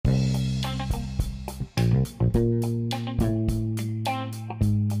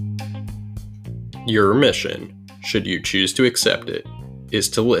Your mission, should you choose to accept it, is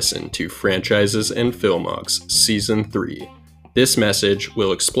to listen to Franchises and Filmogs Season 3. This message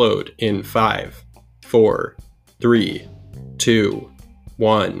will explode in 5, 4, 3, 2,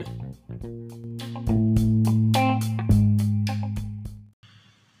 1.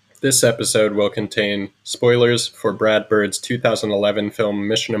 This episode will contain spoilers for Brad Bird's 2011 film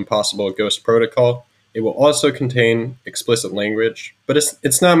Mission Impossible Ghost Protocol. It will also contain explicit language, but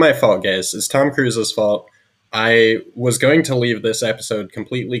it's not my fault, guys. It's Tom Cruise's fault. I was going to leave this episode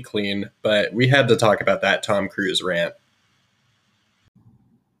completely clean, but we had to talk about that Tom Cruise rant.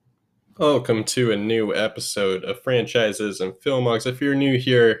 Welcome to a new episode of Franchises and Filmogs. If you're new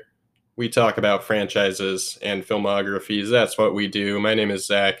here, we talk about franchises and filmographies. That's what we do. My name is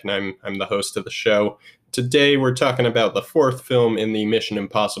Zach, and I'm the host of the show. Today, we're talking about the fourth film in the Mission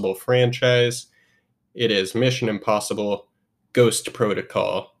Impossible franchise. It is Mission Impossible Ghost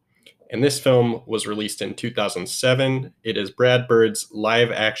Protocol. And this film was released in 2007. It is Brad Bird's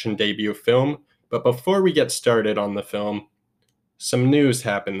live-action debut film. But before we get started on the film, some news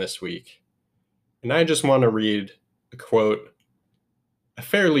happened this week. And I just want to read a quote, a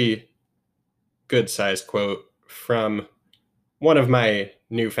fairly good-sized quote from one of my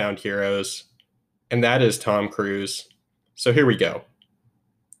newfound heroes, and that is Tom Cruise. So here we go.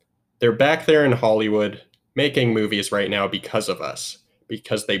 They're back there in Hollywood making movies right now because of us,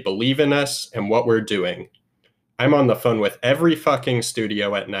 because they believe in us and what we're doing. I'm on the phone with every fucking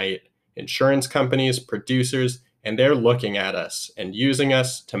studio at night, insurance companies, producers, and they're looking at us and using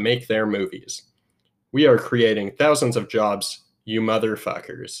us to make their movies. We are creating thousands of jobs, you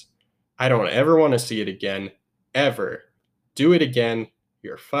motherfuckers. I don't ever want to see it again, ever. Do it again,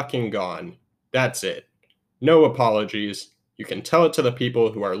 you're fucking gone. That's it. No apologies. You can tell it to the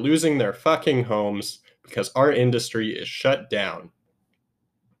people who are losing their fucking homes because our industry is shut down.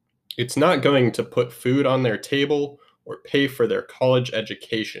 It's not going to put food on their table or pay for their college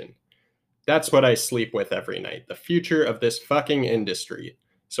education. That's what I sleep with every night, the future of this fucking industry.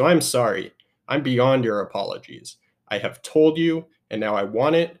 So I'm sorry. I'm beyond your apologies. I have told you, and now I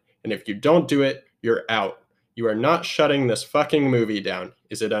want it. And if you don't do it, you're out. You are not shutting this fucking movie down.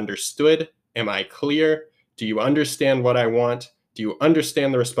 Is it understood? Am I clear? Do you understand what I want? Do you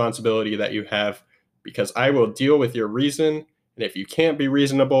understand the responsibility that you have? Because I will deal with your reason. And if you can't be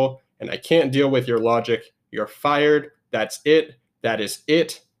reasonable and I can't deal with your logic, you're fired. That's it. That is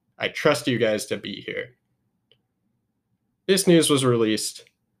it. I trust you guys to be here. This news was released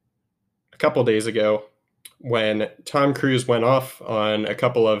a couple days ago, when Tom Cruise went off on a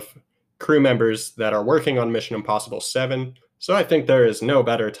couple of crew members that are working on Mission Impossible 7. So I think there is no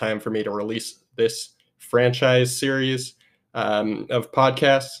better time for me to release this franchise series of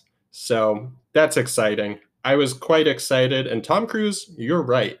podcasts. So that's exciting. I was quite excited. And Tom Cruise, you're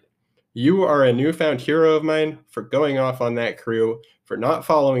right. You are a newfound hero of mine for going off on that crew, for not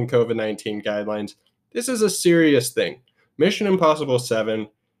following COVID-19 guidelines. This is a serious thing. Mission Impossible 7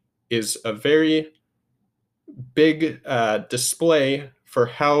 is a very big display for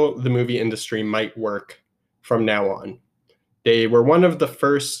how the movie industry might work from now on. They were one of the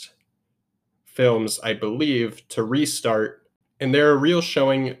first films, I believe, to restart, and they're a real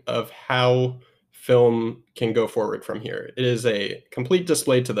showing of how film can go forward from here. It is a complete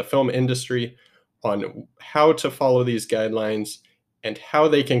display to the film industry on how to follow these guidelines and how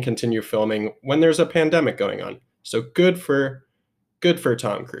they can continue filming when there's a pandemic going on. So good for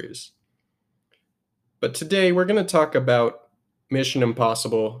Tom Cruise. But today we're going to talk about Mission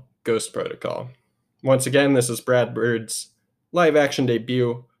Impossible Ghost Protocol. Once again, this is Brad Bird's live-action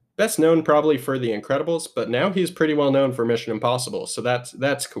debut, best known probably for The Incredibles, but now he's pretty well known for Mission Impossible, so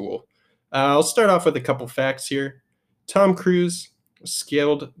that's cool. I'll start off with a couple facts here. Tom Cruise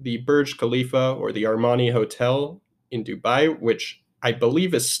scaled the Burj Khalifa, or the Armani Hotel in Dubai, which I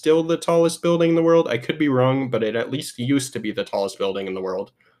believe is still the tallest building in the world. I could be wrong, but it at least used to be the tallest building in the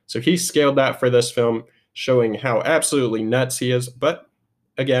world. So he scaled that for this film, showing how absolutely nuts he is. But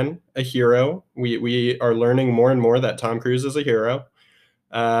again, a hero. We are learning more and more that Tom Cruise is a hero.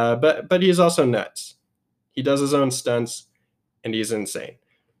 But he's also nuts. He does his own stunts, and he's insane.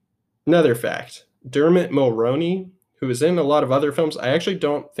 Another fact, Dermot Mulroney, who is in a lot of other films. I actually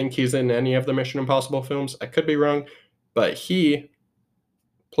don't think he's in any of the Mission Impossible films. I could be wrong. But he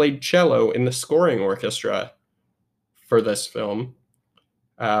played cello in the scoring orchestra for this film,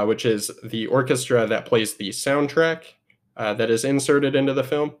 which is the orchestra that plays the soundtrack that is inserted into the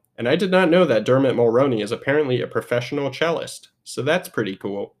film. And I did not know that Dermot Mulroney is apparently a professional cellist, so that's pretty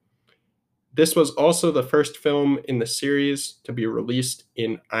cool. This was also the first film in the series to be released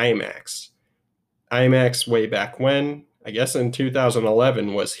in IMAX. IMAX way back when, I guess in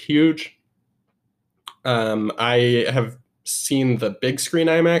 2011, was huge. I have seen the big screen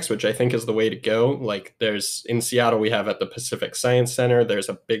IMAX, which I think is the way to go. Like there's in Seattle, we have at the Pacific Science Center, there's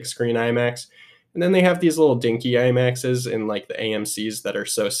a big screen IMAX. And then they have these little dinky IMAXs in like the AMCs that are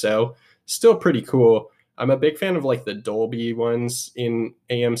so. Still pretty cool. I'm a big fan of like the Dolby ones in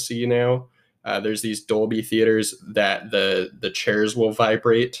AMC now. There's these Dolby theaters that the chairs will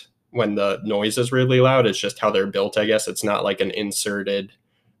vibrate when the noise is really loud. It's just how they're built, I guess. It's not like an inserted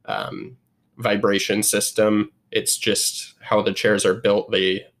um, vibration system. It's just how the chairs are built.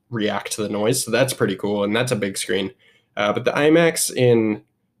 They react to the noise. So that's pretty cool. And that's a big screen. But the IMAX in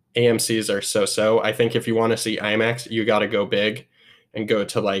AMCs are so. I think if you want to see IMAX, you got to go big and go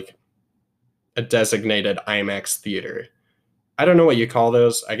to like a designated IMAX theater. I don't know what you call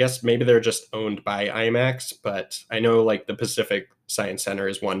those. I guess maybe they're just owned by IMAX, but I know like the Pacific Science Center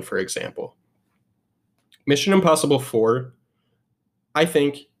is one, for example. Mission Impossible 4, I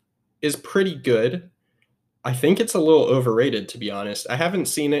think, is pretty good. I think it's a little overrated, to be honest. I haven't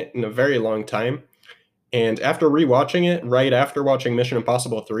seen it in a very long time. And after rewatching it, right after watching Mission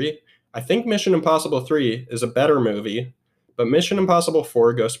Impossible 3, I think Mission Impossible 3 is a better movie, but Mission Impossible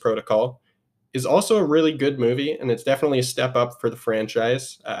 4 Ghost Protocol is also a really good movie, and it's definitely a step up for the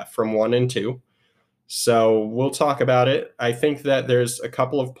franchise from 1 and 2. So we'll talk about it. I think that there's a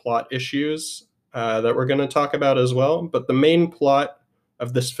couple of plot issues that we're going to talk about as well, but the main plot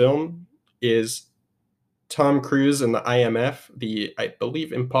of this film is Tom Cruise and the IMF, the, I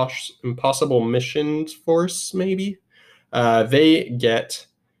believe, Impossible Missions Force, maybe. They get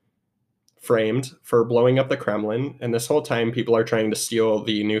framed for blowing up the Kremlin, and this whole time people are trying to steal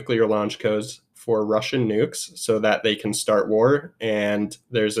the nuclear launch codes for Russian nukes so that they can start war. And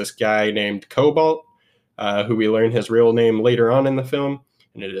there's this guy named Cobalt, who we learn his real name later on in the film,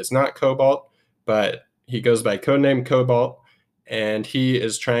 and it is not Cobalt, but he goes by codename Cobalt, and he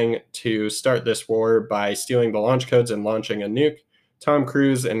is trying to start this war by stealing the launch codes and launching a nuke. Tom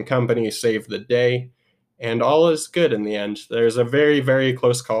Cruise and company save the day, and all is good in the end. There's a very, very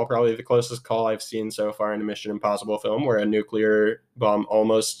close call, probably the closest call I've seen so far in a Mission Impossible film, where a nuclear bomb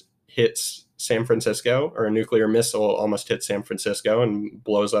almost hits San Francisco, or a nuclear missile almost hits San Francisco and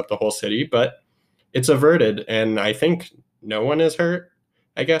blows up the whole city, but it's averted, and I think no one is hurt.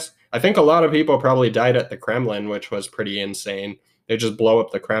 I guess. I think a lot of people probably died at the Kremlin, which was pretty insane. They just blow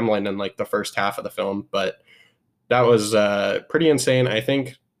up the Kremlin in like the first half of the film, but that was pretty insane. I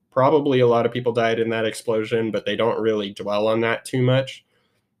think probably a lot of people died in that explosion, but they don't really dwell on that too much.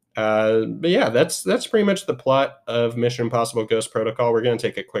 But yeah, that's pretty much the plot of Mission Impossible Ghost Protocol. We're going to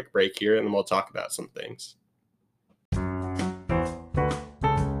take a quick break here, and then we'll talk about some things.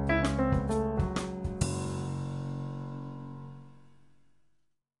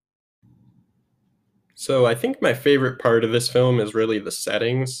 So I think my favorite part of this film is really the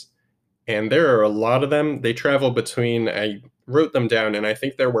settings, and there are a lot of them. They travel between, I wrote them down, and I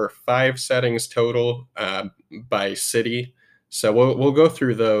think there were 5 settings total by city. So we'll go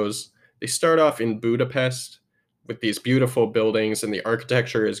through those. They start off in Budapest with these beautiful buildings, and the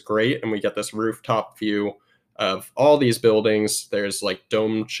architecture is great, and we get this rooftop view of all these buildings. There's like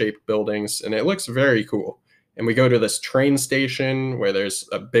dome-shaped buildings, and it looks very cool. And we go to this train station where there's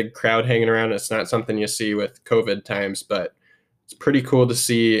a big crowd hanging around. It's not something you see with COVID times, but it's pretty cool to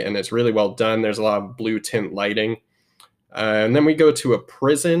see, and it's really well done. There's a lot of blue tint lighting. And then we go to a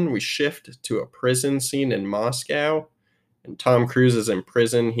prison. We shift to a prison scene in Moscow. And Tom Cruise is in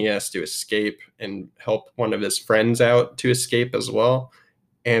prison. He has to escape and help one of his friends out to escape as well.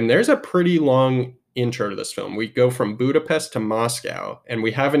 And there's a pretty long intro to this film. We go from Budapest to Moscow, and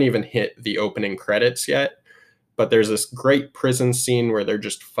we haven't even hit the opening credits yet. But there's this great prison scene where they're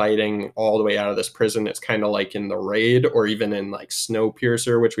just fighting all the way out of this prison. It's kind of like in The Raid, or even in like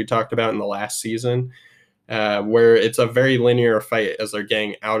Snowpiercer, which we talked about in the last season, where it's a very linear fight as they're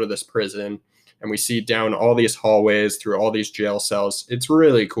getting out of this prison. And we see down all these hallways through all these jail cells. It's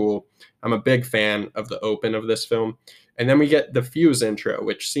really cool. I'm a big fan of the open of this film. And then we get the Fuse intro,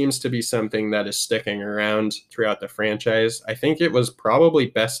 which seems to be something that is sticking around throughout the franchise. I think it was probably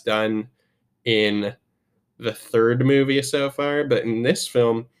best done in the 3rd movie so far, but in this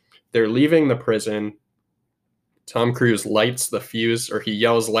film, they're leaving the prison. Tom Cruise lights the fuse, or he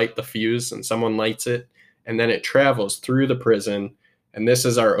yells, "Light the fuse," and someone lights it, and then it travels through the prison. And this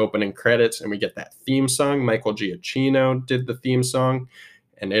is our opening credits, and we get that theme song. Michael Giacchino did the theme song,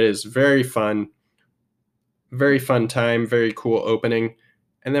 and it is very fun time, very cool opening.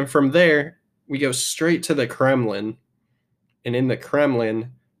 And then from there, we go straight to the Kremlin, and in the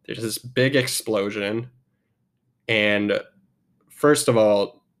Kremlin, there's this big explosion. And first of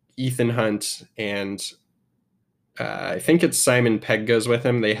all, Ethan Hunt and I think it's Simon Pegg goes with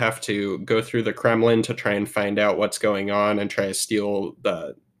him. They have to go through the Kremlin to try and find out what's going on and try to steal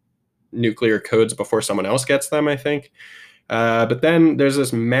the nuclear codes before someone else gets them, I think. But then there's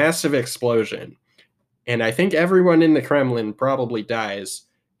this massive explosion, and I think everyone in the Kremlin probably dies.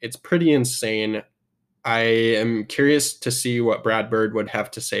 It's pretty insane. I am curious to see what Brad Bird would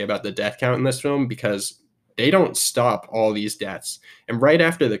have to say about the death count in this film because they don't stop all these deaths. And right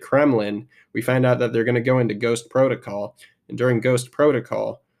after the Kremlin, we find out that they're going to go into Ghost Protocol. And during Ghost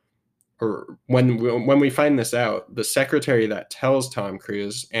Protocol, or when we find this out, the secretary that tells Tom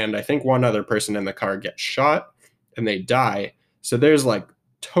Cruise and I think one other person in the car gets shot and they die. So there's like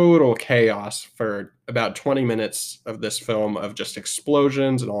total chaos for about 20 minutes of this film of just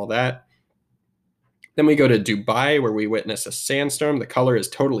explosions and all that. Then we go to Dubai, where we witness a sandstorm. The color is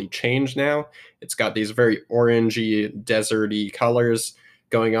totally changed now. It's got these very orangey, deserty colors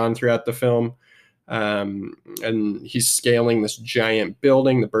going on throughout the film. And he's scaling this giant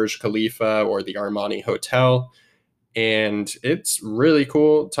building, the Burj Khalifa or the Armani Hotel. And it's really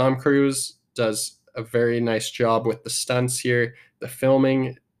cool. Tom Cruise does a very nice job with the stunts here. The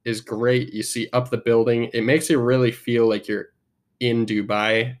filming is great. You see up the building. It makes you really feel like you're in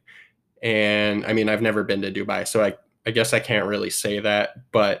Dubai. And I mean, I've never been to Dubai, so I guess I can't really say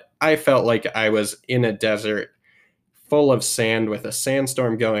that, but I felt like I was in a desert full of sand with a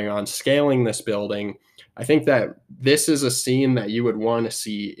sandstorm going on, scaling this building. I think that this is a scene that you would want to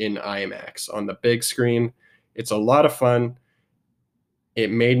see in IMAX on the big screen. It's a lot of fun.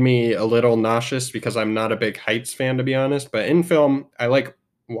 It made me a little nauseous because I'm not a big heights fan, to be honest, but in film, I like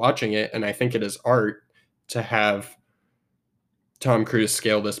watching it, and I think it is art to have Tom Cruise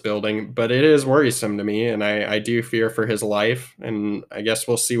scale this building, but it is worrisome to me, and I do fear for his life. And I guess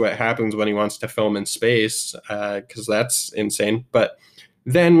we'll see what happens when he wants to film in space, because that's insane. But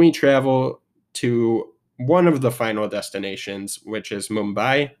then we travel to one of the final destinations, which is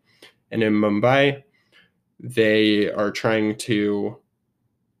Mumbai. And in Mumbai, they are trying to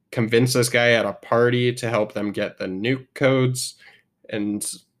convince this guy at a party to help them get the nuke codes. And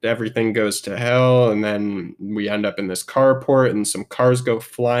everything goes to hell, and then we end up in this carport and some cars go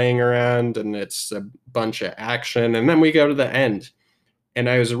flying around and it's a bunch of action, and then we go to the end. And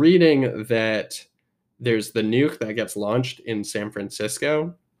I was reading that there's the nuke that gets launched in San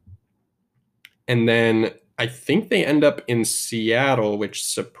Francisco, and then I think they end up in Seattle, which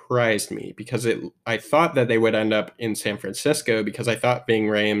surprised me because I thought that they would end up in San Francisco because I thought Ving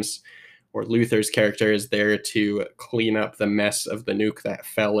Rhames or Luther's character is there to clean up the mess of the nuke that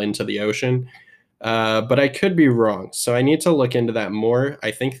fell into the ocean. But I could be wrong. So I need to look into that more.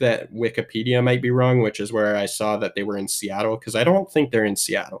 I think that Wikipedia might be wrong, which is where I saw that they were in Seattle, because I don't think they're in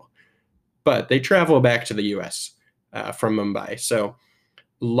Seattle. But they travel back to the US from Mumbai. So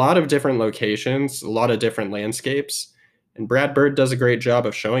a lot of different locations, a lot of different landscapes. And Brad Bird does a great job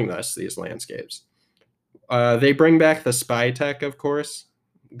of showing us these landscapes. They bring back the spy tech, of course.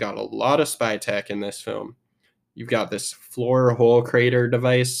 Got a lot of spy tech in this film. You've got this floor hole crater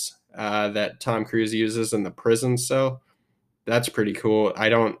device that Tom Cruise uses in the prison cell. That's pretty cool. I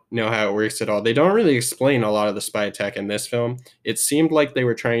don't know how it works at all. They don't really explain a lot of the spy tech in this film. It seemed like they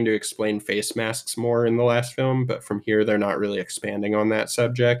were trying to explain face masks more in the last film, but from here they're not really expanding on that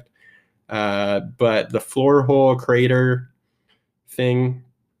subject. But the floor hole crater thing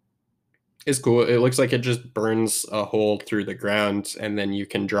is cool. It looks like it just burns a hole through the ground and then you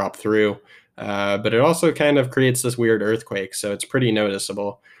can drop through. But it also kind of creates this weird earthquake, so it's pretty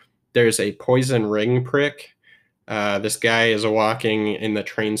noticeable. There's a poison ring prick. This guy is walking in the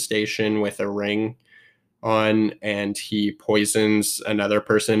train station with a ring on, and he poisons another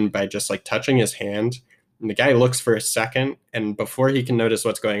person by just like touching his hand. And the guy looks for a second, and before he can notice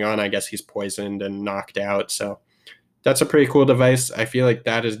what's going on, I guess he's poisoned and knocked out. So that's a pretty cool device. I feel like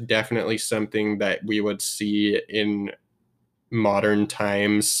that is definitely something that we would see in modern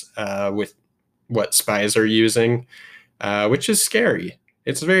times with what spies are using, which is scary.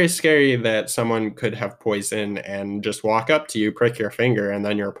 It's very scary that someone could have poison and just walk up to you, prick your finger, and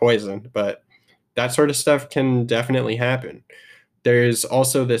then you're poisoned. But that sort of stuff can definitely happen. There's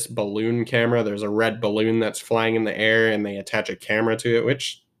also this balloon camera. There's a red balloon that's flying in the air, and they attach a camera to it,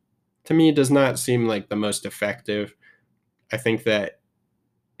 which to me does not seem like the most effective. I think that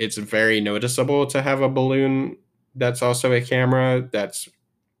it's very noticeable to have a balloon that's also a camera that's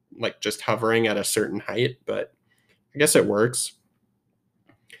like just hovering at a certain height, but I guess it works.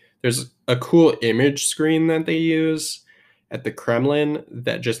 There's a cool image screen that they use at the Kremlin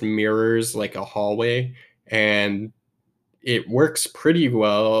that just mirrors like a hallway, and it works pretty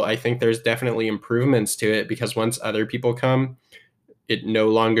well. I think there's definitely improvements to it because once other people come, it no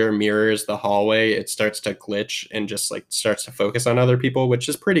longer mirrors the hallway. It starts to glitch and just like starts to focus on other people, which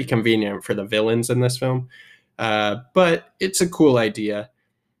is pretty convenient for the villains in this film. But it's a cool idea.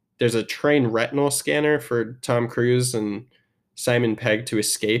 There's a train retinal scanner for Tom Cruise and Simon Pegg to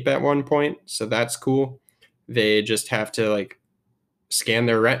escape at one point, so that's cool. They just have to like scan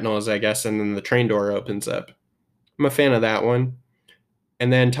their retinals, I guess, and then the train door opens up. I'm a fan of that one.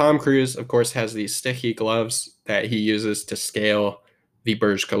 And then Tom Cruise, of course, has these sticky gloves that he uses to scale the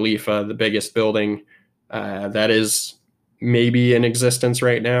Burj Khalifa, the biggest building that is maybe in existence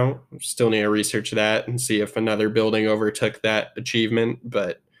right now. Still need to research that and see if another building overtook that achievement,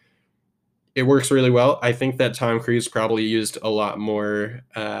 but it works really well. I think that Tom Cruise probably used a lot more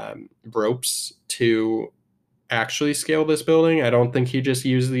ropes to actually scale this building. I don't think he just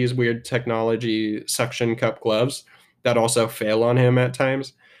used these weird technology suction cup gloves that also fail on him at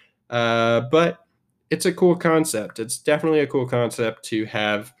times. But it's a cool concept. It's definitely a cool concept to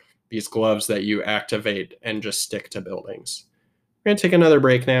have these gloves that you activate and just stick to buildings. We're going to take another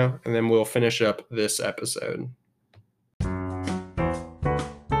break now, and then we'll finish up this episode.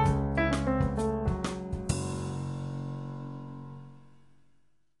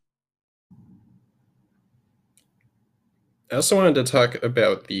 I also wanted to talk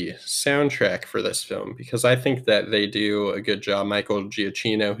about the soundtrack for this film because I think that they do a good job. Michael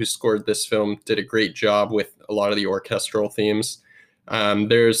Giacchino, who scored this film, did a great job with a lot of the orchestral themes.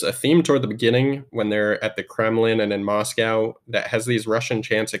 There's a theme toward the beginning when they're at the Kremlin and in Moscow that has these Russian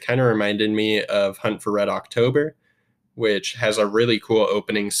chants. It kind of reminded me of Hunt for Red October, which has a really cool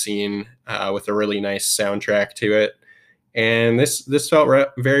opening scene with a really nice soundtrack to it. And this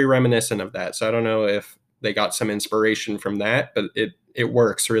felt very reminiscent of that. So I don't know if they got some inspiration from that, but it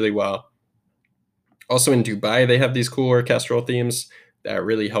works really well. Also in Dubai, they have these cool orchestral themes that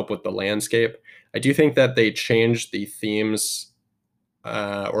really help with the landscape. I do think that they changed the themes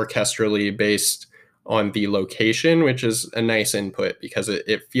orchestrally based on the location, which is a nice input because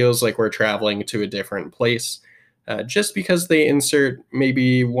it feels like we're traveling to a different place. Just because they insert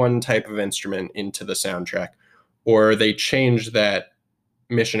maybe one type of instrument into the soundtrack, or they change that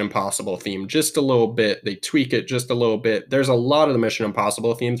Mission Impossible theme just a little bit. They tweak it just a little bit. There's a lot of the Mission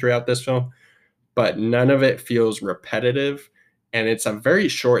Impossible theme throughout this film, but none of it feels repetitive. And it's a very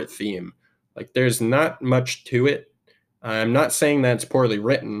short theme. Like there's not much to it. I'm not saying that it's poorly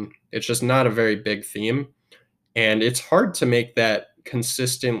written. It's just not a very big theme. And it's hard to make that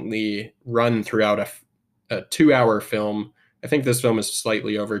consistently run throughout a 2 hour film. I think this film is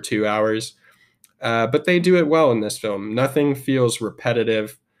slightly over 2 hours. But they do it well in this film. Nothing feels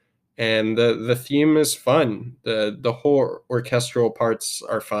repetitive, and the theme is fun. The whole orchestral parts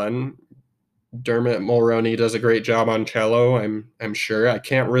are fun. Dermot Mulroney does a great job on cello. I'm sure. I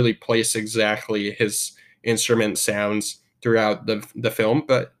can't really place exactly his instrument sounds throughout the film,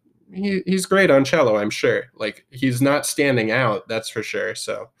 but he's great on cello. I'm sure. Like he's not standing out, that's for sure.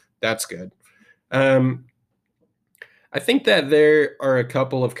 So that's good. Um, I think that there are a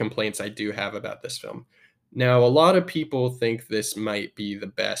couple of complaints I do have about this film. Now, a lot of people think this might be the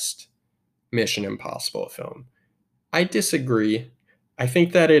best Mission Impossible film. I disagree. I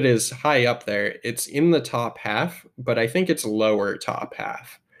think that it is high up there. It's in the top half, but I think it's lower top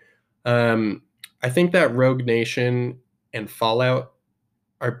half. Um, I think that Rogue Nation and Fallout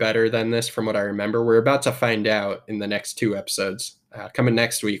are better than this from what I remember. We're about to find out in the next two episodes. Coming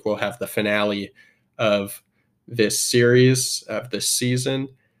next week, we'll have the finale of this series, of this season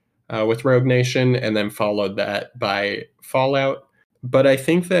with Rogue Nation, and then followed that by Fallout. But I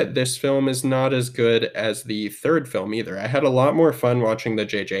think that this film is not as good as the third film either. I had a lot more fun watching the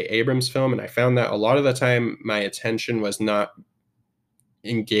J.J. Abrams film, and I found that a lot of the time my attention was not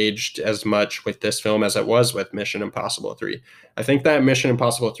engaged as much with this film as it was with Mission Impossible 3. I think that Mission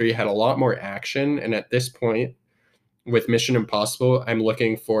Impossible 3 had a lot more action, and at this point with Mission Impossible, I'm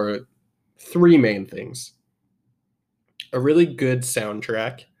looking for three main things. A really good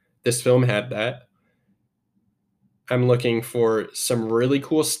soundtrack. This film had that. I'm looking for some really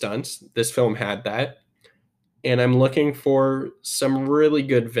cool stunts. This film had that. And I'm looking for some really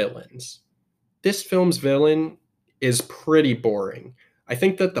good villains. This film's villain is pretty boring. I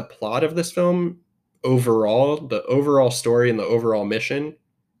think that the plot of this film overall, the overall story and the overall mission,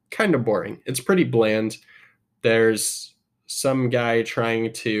 kind of boring. It's pretty bland. There's some guy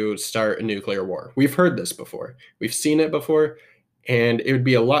trying to start a nuclear war. We've heard this before. We've seen it before, and it would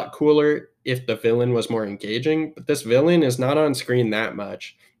be a lot cooler if the villain was more engaging, but this villain is not on screen that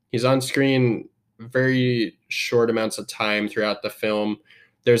much. He's on screen very short amounts of time throughout the film.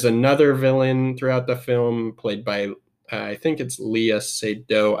 There's another villain throughout the film played by I think it's Léa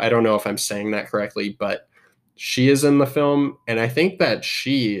Seydoux. I don't know if I'm saying that correctly, but She is in the film, and I think that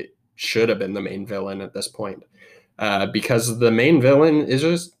she should have been the main villain at this point. Because the main villain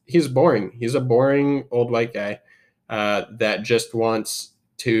is he's boring. He's a boring old white guy that just wants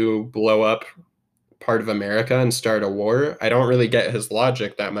to blow up part of America and start a war. I don't really get his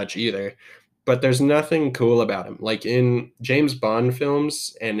logic that much either, but there's nothing cool about him. Like in James Bond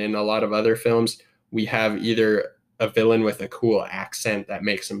films and in a lot of other films, we have either a villain with a cool accent that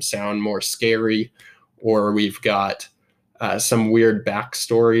makes him sound more scary, or we've got some weird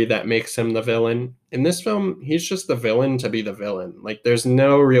backstory that makes him the villain. In this film, he's just the villain to be the villain. Like, there's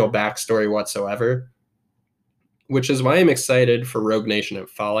no real backstory whatsoever, which is why I'm excited for Rogue Nation and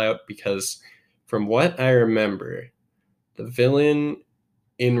Fallout, because from what I remember, the villain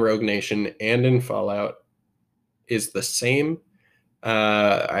in Rogue Nation and in Fallout is the same.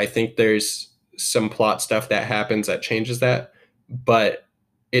 I think there's some plot stuff that happens that changes that, but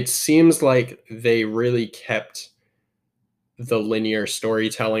it seems like they really kept the linear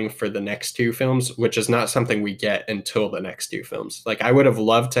storytelling for the next two films, which is not something we get until the next two films. Like, I would have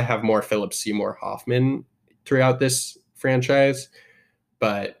loved to have more Philip Seymour Hoffman throughout this franchise,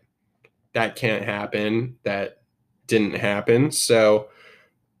 but that can't happen. That didn't happen. So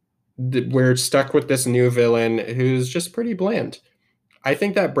we're stuck with this new villain who's just pretty bland. I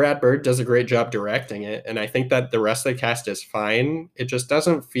think that Brad Bird does a great job directing it, and I think that the rest of the cast is fine. It just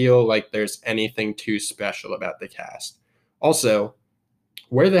doesn't feel like there's anything too special about the cast. Also,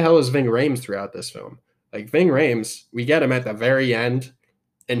 where the hell is Ving Rhames throughout this film? Like, Ving Rhames, we get him at the very end,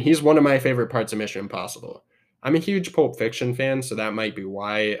 and he's one of my favorite parts of Mission Impossible. I'm a huge Pulp Fiction fan, so that might be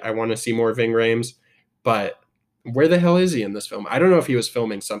why I want to see more Ving Rhames, but where the hell is he in this film? I don't know if he was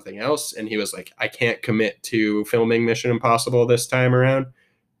filming something else and he was like, I can't commit to filming Mission Impossible this time around,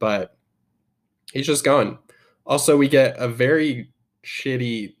 but he's just gone. Also, we get a very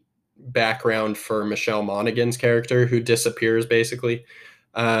shitty background for Michelle Monaghan's character, who disappears basically.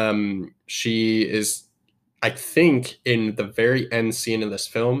 She is, I think, in the very end scene of this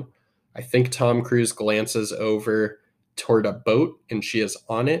film, I think Tom Cruise glances over toward a boat and she is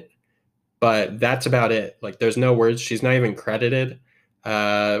on it, but that's about it. Like, there's no words. She's not even credited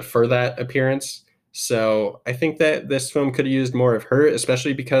for that appearance. So I think that this film could have used more of her,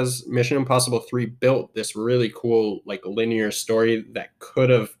 especially because Mission Impossible 3 built this really cool, like, linear story that could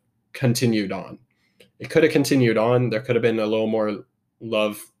have continued on. It could have continued on. There could have been a little more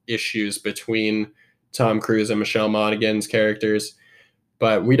love issues between Tom Cruise and Michelle Monaghan's characters,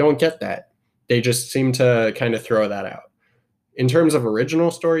 but we don't get that. They just seem to kind of throw that out. In terms of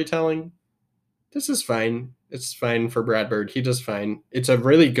original storytelling, this is fine. It's fine for Brad Bird. He does fine. It's a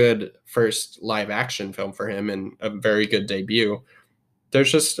really good first live action film for him and a very good debut.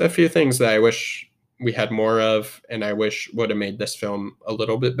 There's just a few things that I wish we had more of, and I wish would have made this film a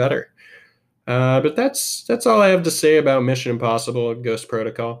little bit better. But that's all I have to say about Mission Impossible Ghost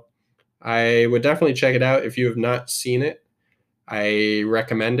Protocol. I would definitely check it out if you have not seen it. I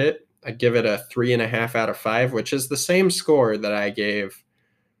recommend it. I give it a 3.5 out of 5, which is the same score that I gave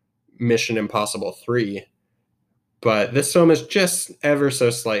Mission Impossible 3. But this film is just ever so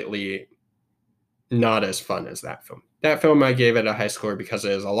slightly not as fun as that film. That film, I gave it a high score because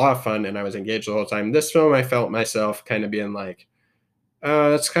it was a lot of fun and I was engaged the whole time. This film, I felt myself kind of being like,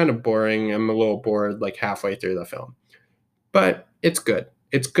 that's kind of boring. I'm a little bored like halfway through the film. But it's good.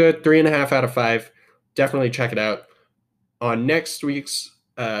 It's good. 3.5 out of 5. Definitely check it out. On next week's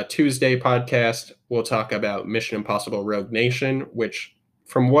Tuesday podcast, we'll talk about Mission Impossible Rogue Nation, which,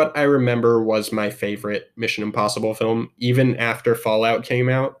 from what I remember, was my favorite Mission Impossible film, even after Fallout came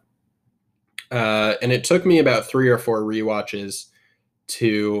out. And it took me about 3 or 4 rewatches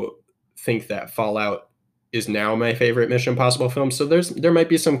to think that Fallout is now my favorite Mission Impossible film. So there might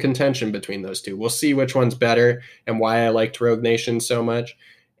be some contention between those two. We'll see which one's better and why I liked Rogue Nation so much,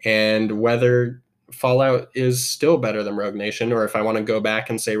 and whether Fallout is still better than Rogue Nation, or if I want to go back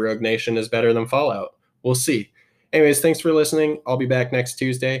and say Rogue Nation is better than Fallout. We'll see. Anyways, thanks for listening. I'll be back next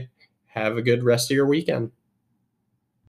Tuesday. Have a good rest of your weekend.